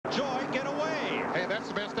Hey, that's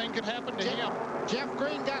the best thing could happen to him. Jeff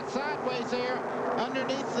Green got sideways there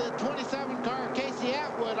underneath the 27 car. Casey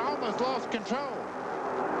Atwood almost lost control.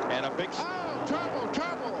 And a big... Oh, trouble,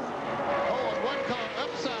 trouble. Oh, and one car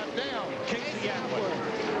upside down. Casey Atwood.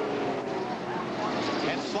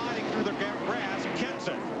 And sliding through the grass,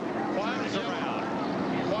 Kenson climbs around.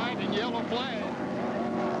 White and yellow flag.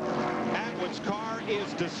 Atwood's car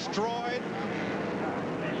is destroyed.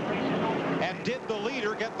 And did the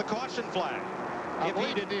leader get the caution flag? If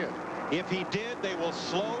he did. If he did, they will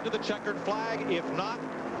slow to the checkered flag. If not,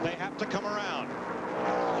 they have to come around.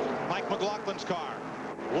 Mike McLaughlin's car,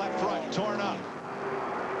 left, right, torn up.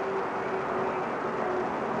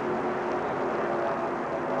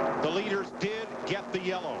 The leaders did get the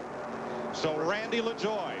yellow. So Randy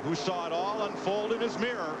LaJoie, who saw it all unfold in his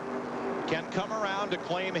mirror, can come around to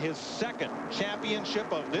claim his second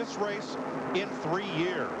championship of this race in 3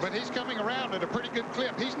 years. But he's coming around at a pretty good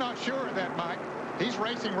clip. He's not sure of that, Mike. He's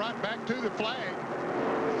racing right back to the flag.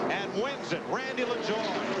 And wins it. Randy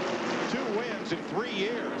LaJoie, 2 wins in 3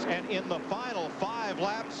 years. And in the final 5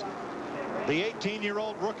 laps, the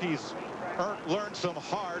 18-year-old rookies learned some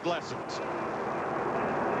hard lessons.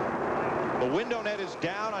 The window net is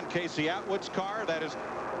down on Casey Atwood's car. That is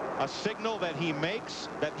a signal that he makes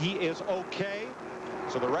that he is okay.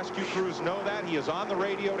 So the rescue crews know that. He is on the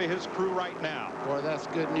radio to his crew right now. Boy, that's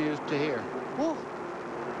good news to hear. Whew.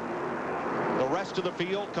 The rest of the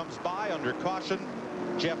field comes by under caution.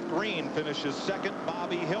 Jeff Green finishes second.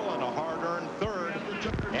 Bobby Hillen, a hard-earned third.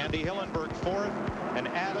 Andy Hillenberg fourth. And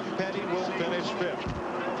Adam Petty will finish fifth.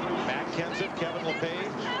 Matt Kenseth, Kevin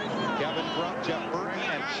LePage, Kevin Grubb, Jeff Burton,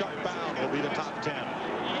 and Chuck Bound will be the top 10.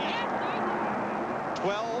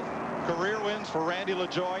 12 career wins for Randy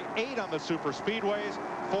LaJoie, 8 on the super speedways,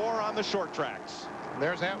 4 on the short tracks.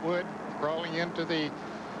 There's Atwood crawling into the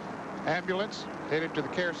ambulance, headed to the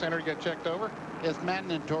care center to get checked over. It's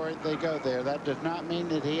mandatory they go there. That does not mean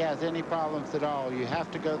that he has any problems at all. You have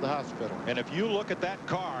to go to the hospital. And if you look at that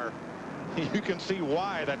car, you can see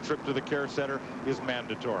why that trip to the care center is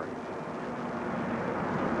mandatory.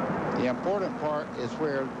 The important part is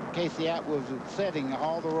where Casey Atwood was setting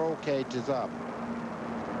all the roll cages up.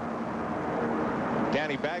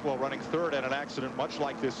 Danny Bagwell running third at an accident much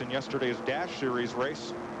like this in yesterday's Dash Series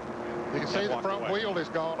race. You can see the front wheel is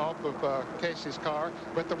gone off of Casey's car,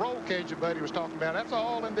 but the roll cage that Buddy was talking about, that's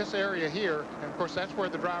all in this area here. And of course, that's where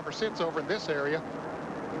the driver sits, over in this area.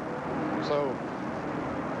 So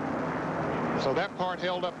that part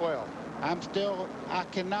held up well. I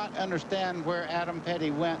cannot understand where Adam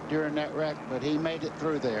Petty went during that wreck, but he made it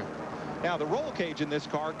through there. Now, the roll cage in this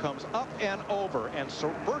car comes up and over and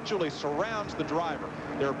virtually surrounds the driver.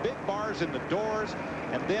 There are big bars in the doors,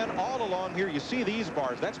 and then all along here, you see these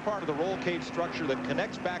bars. That's part of the roll cage structure that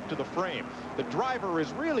connects back to the frame. The driver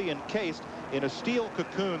is really encased in a steel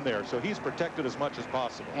cocoon there, so he's protected as much as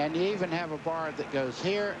possible. And you even have a bar that goes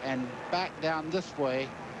here and back down this way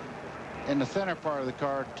in the center part of the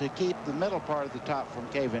car to keep the middle part of the top from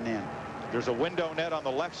caving in. There's a window net on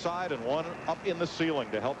the left side and one up in the ceiling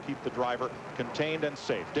to help keep the driver contained and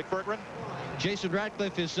safe. Dick Berggren? Jason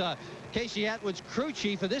Ratcliffe is Casey Atwood's crew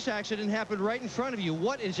chief, and this accident happened right in front of you.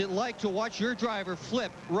 What is it like to watch your driver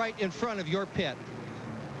flip right in front of your pit?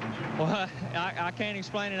 Well, I can't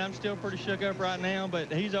explain it. I'm still pretty shook up right now,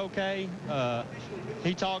 but he's okay.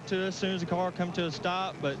 He talked to us as soon as the car come to a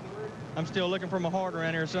stop, but I'm still looking for my heart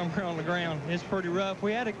around here somewhere on the ground. It's pretty rough.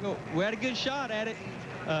 We had a good shot at it.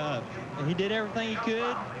 He did everything he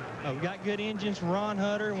could. We got good engines from Ron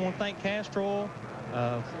Hutter. We want to thank Castrol.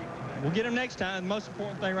 We'll get him next time. The most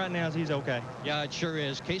important thing right now is he's okay. Yeah, it sure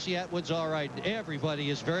is. Casey Atwood's all right. Everybody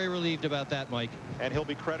is very relieved about that, Mike. And he'll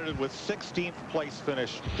be credited with 16th place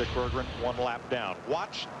finish, Dick Berggren, 1 lap down.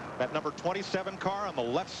 Watch that number 27 car on the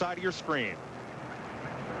left side of your screen.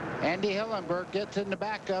 Andy Hillenberg gets in the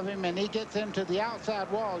back of him, and he gets into the outside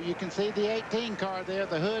wall. You can see the 18 car there.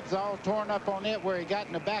 The hood's all torn up on it where he got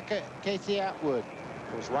in the back of Casey Atwood.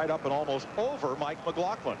 Goes right up and almost over Mike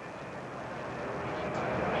McLaughlin.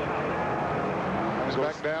 He's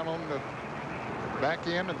back down on the back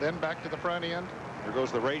end and then back to the front end. There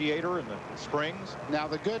goes the radiator and the springs. Now,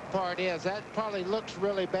 the good part is that probably looks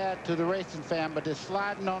really bad to the racing fan, but it's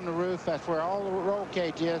sliding on the roof. That's where all the roll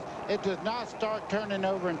cage is. It does not start turning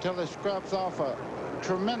over until it scrubs off a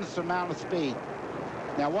tremendous amount of speed.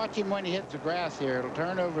 Now, watch him when he hits the grass here. It'll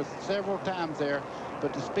turn over several times there,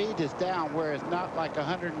 but the speed is down where it's not like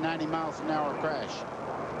 190 miles an hour crash.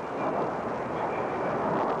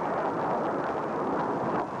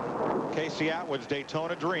 Casey Atwood's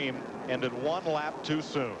Daytona dream ended 1 lap too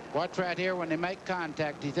soon. Watch right here when they make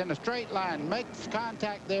contact. He's in a straight line, makes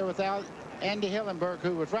contact there without Andy Hillenberg,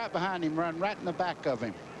 who was right behind him, run right in the back of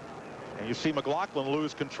him. And you see McLaughlin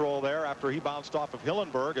lose control there after he bounced off of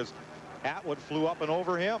Hillenberg as Atwood flew up and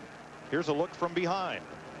over him. Here's a look from behind.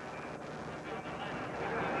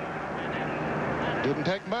 Didn't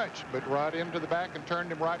take much, but right into the back and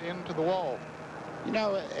turned him right into the wall. You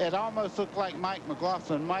know, it almost looked like Mike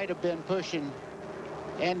McLaughlin might have been pushing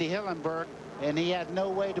Andy Hillenberg, and he had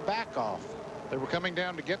no way to back off. They were coming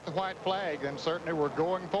down to get the white flag, and certainly were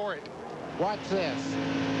going for it. Watch this.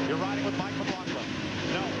 You're riding with Mike McLaughlin.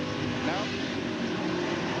 No. No.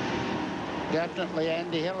 Definitely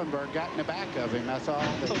Andy Hillenberg got in the back of him. That's all.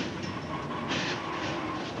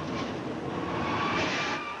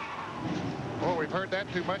 Well, we've heard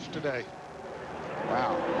that too much today.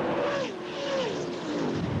 Wow.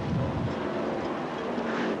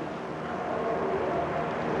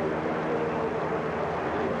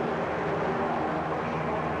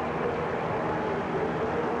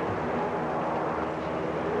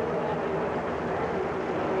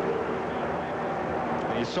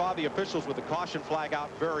 You saw the officials with the caution flag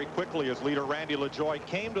out very quickly as leader Randy LaJoie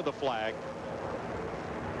came to the flag.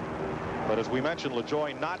 But as we mentioned,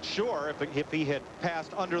 LaJoie not sure if he had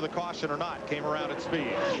passed under the caution or not. Came around at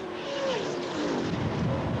speed.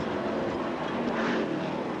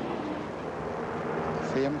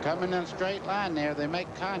 See them coming in a straight line there. They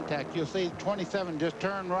make contact. You'll see 27 just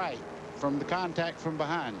turn right from the contact from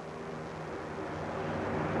behind.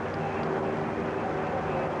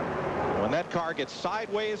 When that car gets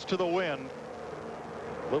sideways to the wind,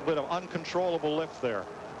 a little bit of uncontrollable lift there.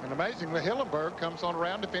 And amazingly, Hillenberg comes on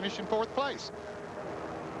around to finish in 4th place.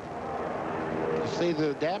 You see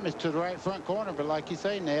the damage to the right front corner, but like you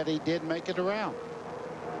say, Ned, he did make it around.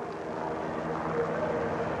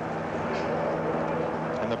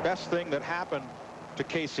 And the best thing that happened to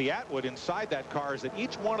Casey Atwood inside that car is that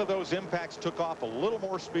each one of those impacts took off a little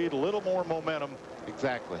more speed, a little more momentum.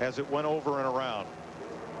 Exactly. As it went over and around.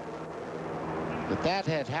 But that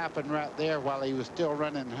had happened right there while he was still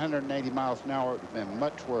running 180 miles an hour. It would have been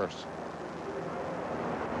much worse.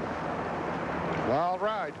 All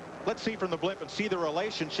right. Let's see from the blimp and see the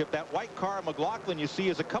relationship. That white car McLaughlin you see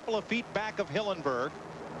is a couple of feet back of Hillenberg.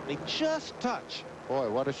 They just touch. Boy,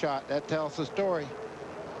 what a shot. That tells the story.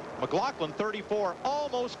 McLaughlin, 34,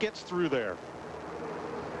 almost gets through there.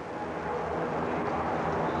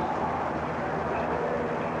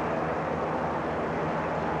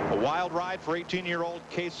 A wild ride for 18-year-old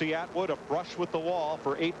Casey Atwood, a brush with the wall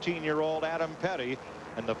for 18-year-old Adam Petty,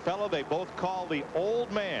 and the fellow they both call the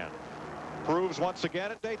old man proves once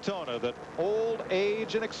again at Daytona that old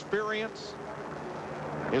age and experience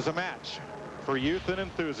is a match for youth and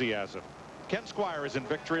enthusiasm. Ken Squire is in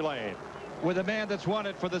victory lane. With a man that's won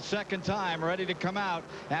it for the 2nd time, ready to come out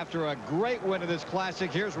after a great win of this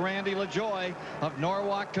classic. Here's Randy LaJoie of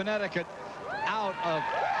Norwalk, Connecticut, out of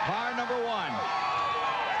car number 1.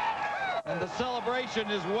 And the celebration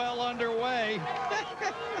is well underway.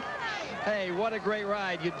 Hey, what a great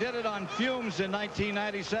ride. You did it on fumes in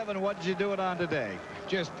 1997. What did you do it on today?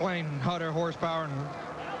 Just plain hotter horsepower. And,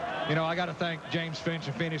 you know, I got to thank James Finch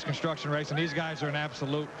and Phoenix Construction Racing. These guys are an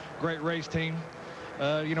absolute great race team.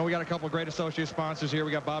 You know, we got a couple of great associate sponsors here.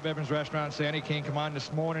 We got Bob Evans Restaurant, Sandy King come on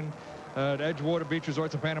this morning. The Edgewater Beach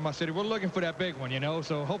Resorts in Panama City. We're looking for that big one, you know,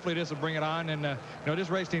 so hopefully this will bring it on. And, you know, this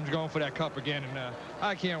race team's going for that cup again. And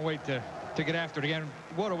I can't wait to get after it again.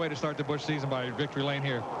 What a way to start the Busch season by victory lane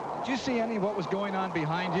here. Did you see any of what was going on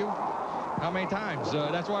behind you? How many times?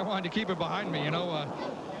 That's why I wanted to keep it behind me, you know.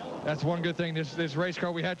 That's one good thing. This race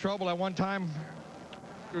car, we had trouble at one time.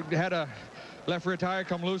 We had a left rear tire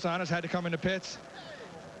come loose on us, had to come into pits.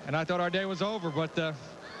 And I thought our day was over, but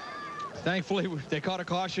thankfully they caught a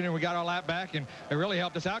caution and we got our lap back, and it really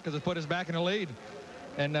helped us out because it put us back in the lead.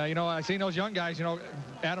 And, you know, I seen those young guys, you know,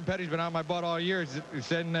 Adam Petty's been on my butt all year. He's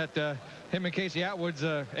saying that him and Casey Atwood's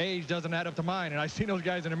age doesn't add up to mine. And I seen those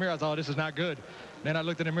guys in the mirror. I thought, oh, this is not good. And then I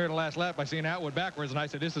looked in the mirror the last lap. I seen Atwood backwards, and I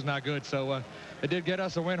said, this is not good. So it did get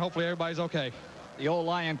us a win. Hopefully everybody's okay. The old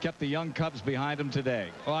Lion kept the young Cubs behind him today.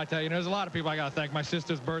 Well, I tell you, there's a lot of people I got to thank. My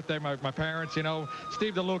sister's birthday, my parents, you know.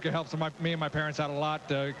 Steve DeLuca helps me and my parents out a lot.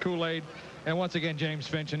 Kool-Aid. And once again, James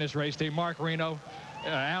Finch and this race team. Mark Reno.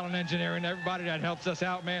 Allen Engineering, everybody that helps us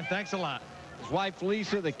out, man. Thanks a lot. His wife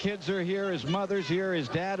Lisa, the kids are here, his mother's here, his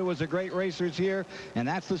dad, who was a great racer, is here, and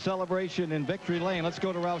that's the celebration in victory lane. Let's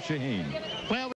go to Ralph Shaheen. Well,